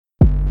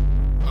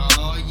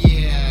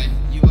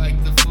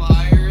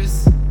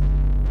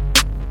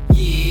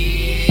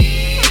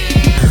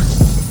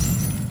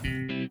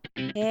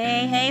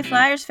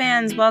Flyers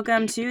fans,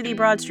 welcome to the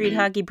Broad Street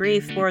Hockey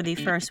Brief for the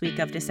first week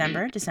of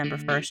December, December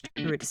 1st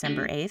through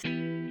December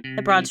 8th.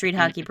 The Broad Street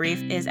Hockey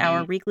Brief is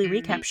our weekly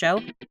recap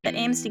show that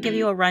aims to give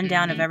you a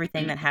rundown of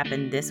everything that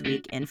happened this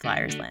week in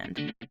Flyers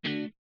land.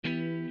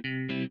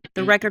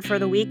 The record for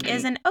the week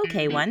is an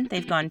okay one.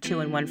 They've gone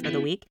 2-1 for the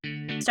week,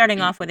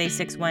 starting off with a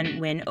 6-1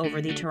 win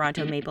over the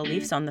Toronto Maple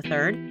Leafs on the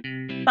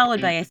 3rd,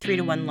 followed by a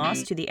 3-1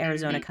 loss to the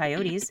Arizona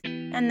Coyotes,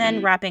 and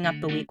then wrapping up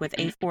the week with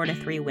a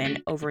 4-3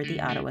 win over the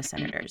Ottawa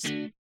Senators.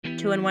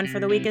 2-1 for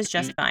the week is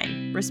just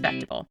fine,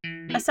 respectable.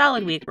 A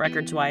solid week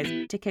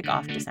records-wise to kick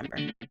off December.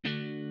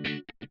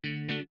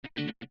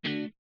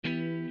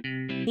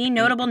 The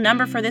notable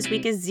number for this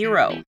week is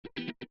 0.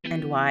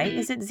 And why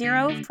is it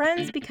 0,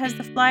 friends? Because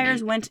the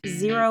Flyers went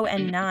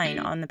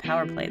 0-9 on the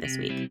power play this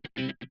week.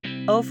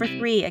 0 for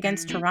 3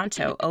 against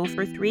Toronto, 0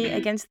 for 3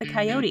 against the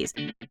Coyotes,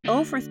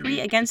 0 for 3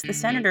 against the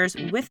Senators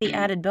with the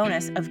added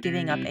bonus of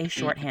giving up a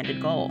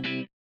shorthanded goal.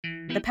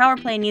 The power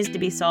play needs to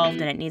be solved,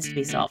 and it needs to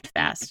be solved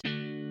fast.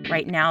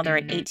 Right now, they're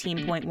at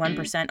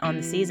 18.1% on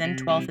the season,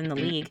 12th in the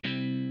league.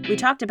 We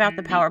talked about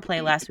the power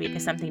play last week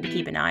as something to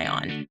keep an eye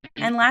on.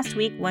 And last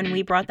week, when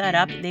we brought that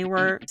up, they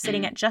were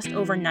sitting at just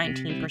over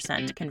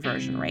 19%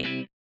 conversion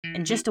rate.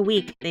 In just a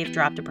week, they've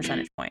dropped a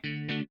percentage point.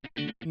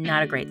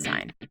 Not a great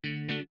sign.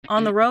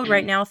 On the road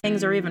right now,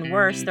 things are even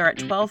worse. They're at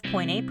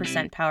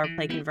 12.8% power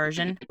play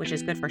conversion, which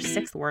is good for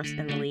 6th worst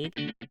in the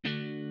league.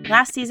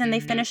 Last season,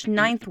 they finished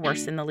 9th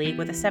worst in the league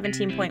with a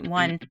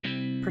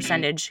 17.1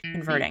 percentage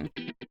converting.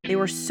 They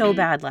were so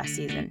bad last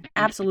season.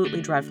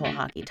 Absolutely dreadful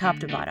hockey, top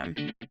to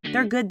bottom.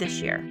 They're good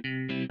this year.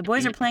 The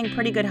boys are playing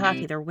pretty good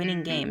hockey. They're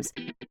winning games.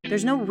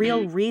 There's no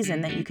real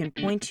reason that you can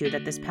point to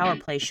that this power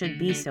play should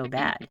be so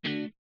bad.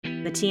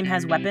 The team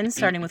has weapons,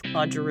 starting with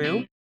Claude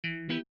Giroux,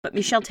 but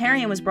Michel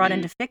Therrien was brought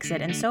in to fix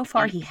it, and so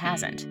far he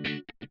hasn't.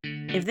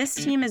 If this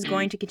team is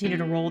going to continue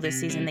to roll this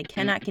season, they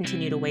cannot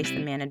continue to waste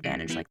the man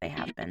advantage like they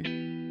have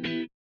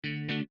been.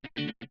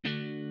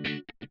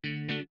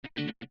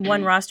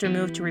 One roster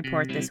move to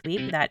report this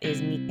week, that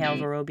is Mikhail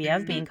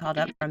Vorobyev being called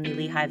up from the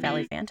Lehigh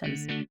Valley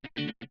Phantoms.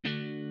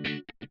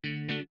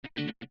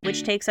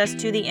 Which takes us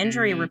to the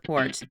injury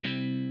report.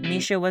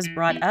 Misha was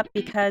brought up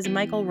because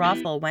Michael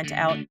Raffl went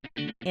out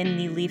in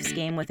the Leafs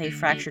game with a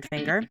fractured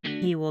finger.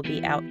 He will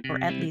be out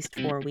for at least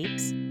 4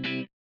 weeks.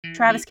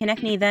 Travis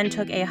Konecny then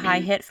took a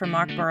high hit for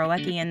Mark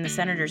Borowiecki in the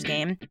Senators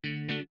game.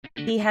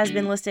 He has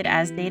been listed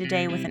as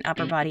day-to-day with an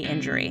upper body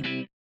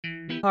injury.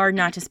 Hard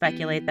not to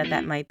speculate that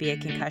that might be a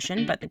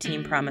concussion, but the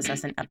team promised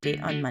us an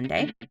update on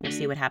Monday. We'll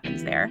see what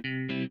happens there.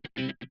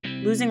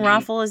 Losing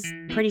Raffl is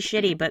pretty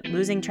shitty, but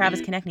losing Travis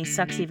Konecny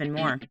sucks even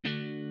more.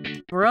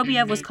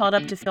 Vorobyev was called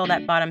up to fill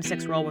that bottom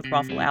 6 role with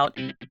Raffl out,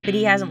 but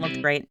he hasn't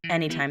looked great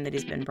any time that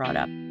he's been brought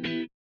up.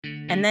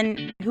 And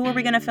then, who are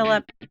we going to fill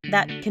up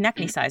that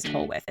Konecny-sized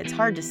hole with? It's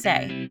hard to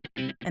say.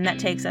 And that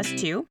takes us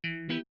to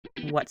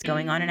what's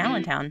going on in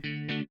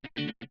Allentown.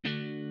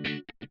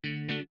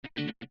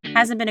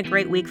 Hasn't been a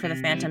great week for the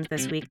Phantoms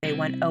this week. They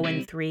went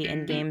 0-3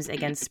 in games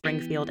against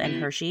Springfield and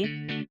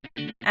Hershey.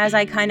 As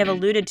I kind of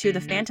alluded to,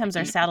 the Phantoms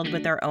are saddled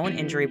with their own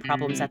injury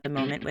problems at the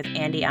moment, with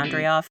Andy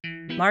Andreoff,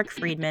 Mark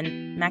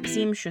Friedman,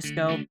 Maxime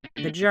Shusko,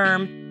 The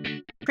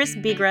Germ, Chris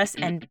Bigras,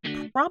 and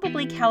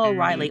probably Cal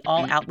O'Reilly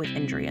all out with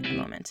injury at the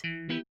moment.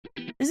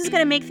 This is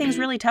going to make things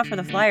really tough for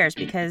the Flyers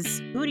because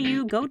who do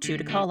you go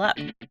to call up?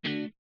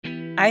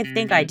 I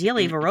think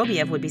ideally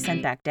Vorobyev would be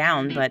sent back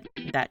down, but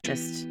that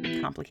just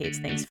complicates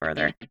things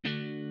further.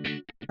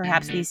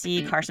 Perhaps we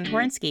see Carson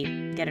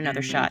Twarynski get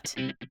another shot.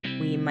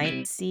 We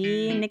might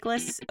see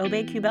Nicholas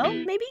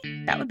Aube-Kubel,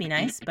 maybe? That would be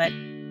nice, but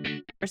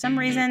for some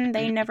reason,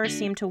 they never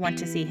seem to want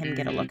to see him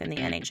get a look in the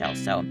NHL,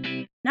 so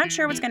not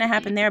sure what's going to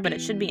happen there, but it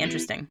should be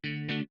interesting.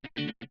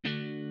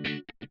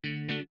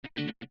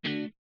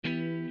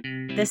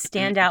 The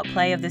standout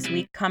play of this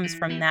week comes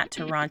from that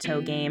Toronto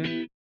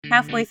game.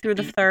 Halfway through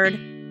the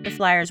 3rd, the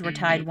Flyers were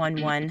tied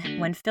 1-1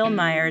 when Phil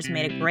Myers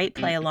made a great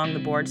play along the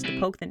boards to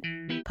poke the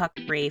puck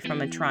free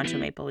from a Toronto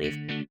Maple Leaf.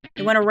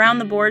 It went around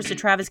the boards to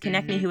Travis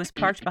Konecny, who was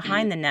parked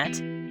behind the net,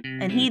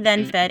 and he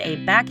then fed a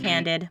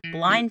backhanded,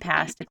 blind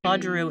pass to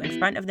Claude Giroux in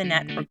front of the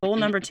net for goal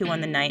number 2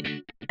 on the night,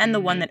 and the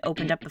one that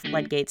opened up the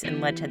floodgates and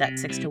led to that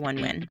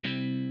 6-1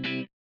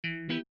 win.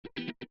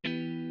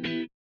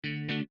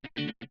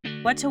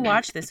 What to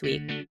watch this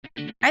week?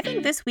 I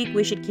think this week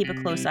we should keep a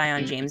close eye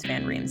on James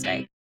Van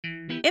Riemsdyk.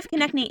 If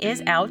Konecny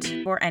is out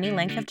for any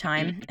length of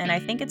time, and I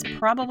think it's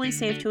probably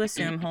safe to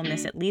assume he'll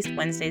miss at least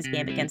Wednesday's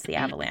game against the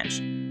Avalanche,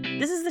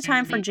 this is the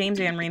time for James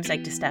Van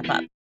Riemsdyk to step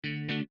up.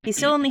 He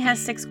still only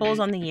has 6 goals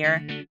on the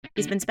year.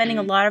 He's been spending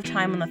a lot of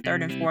time on the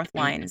 3rd and 4th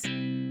lines,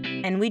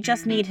 and we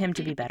just need him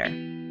to be better.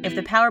 If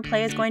the power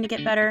play is going to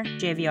get better,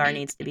 JVR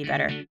needs to be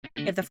better.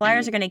 If the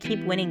Flyers are going to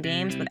keep winning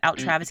games without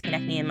Travis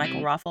Konecny and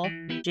Michael Raffl,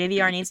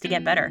 JVR needs to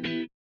get better.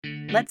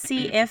 Let's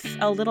see if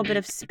a little bit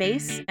of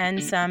space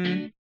and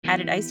some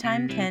added ice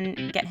time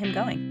can get him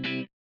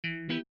going.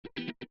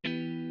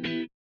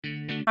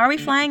 Are we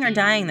flying or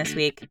dying this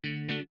week?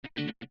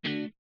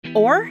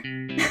 Or?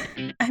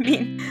 I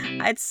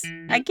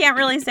I can't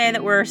really say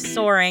that we're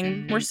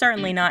soaring. We're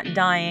certainly not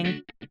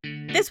dying.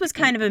 This was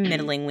kind of a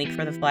middling week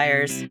for the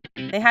Flyers.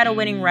 They had a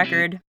winning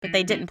record, but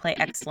they didn't play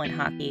excellent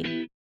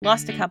hockey.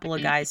 Lost a couple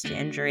of guys to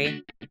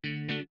injury.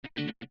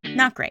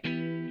 Not great.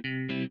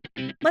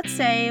 Let's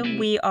say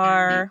we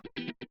are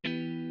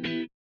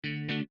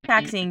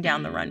taxiing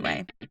down the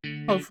runway,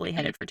 hopefully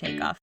headed for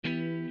takeoff.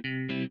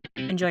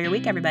 Enjoy your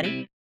week,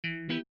 everybody.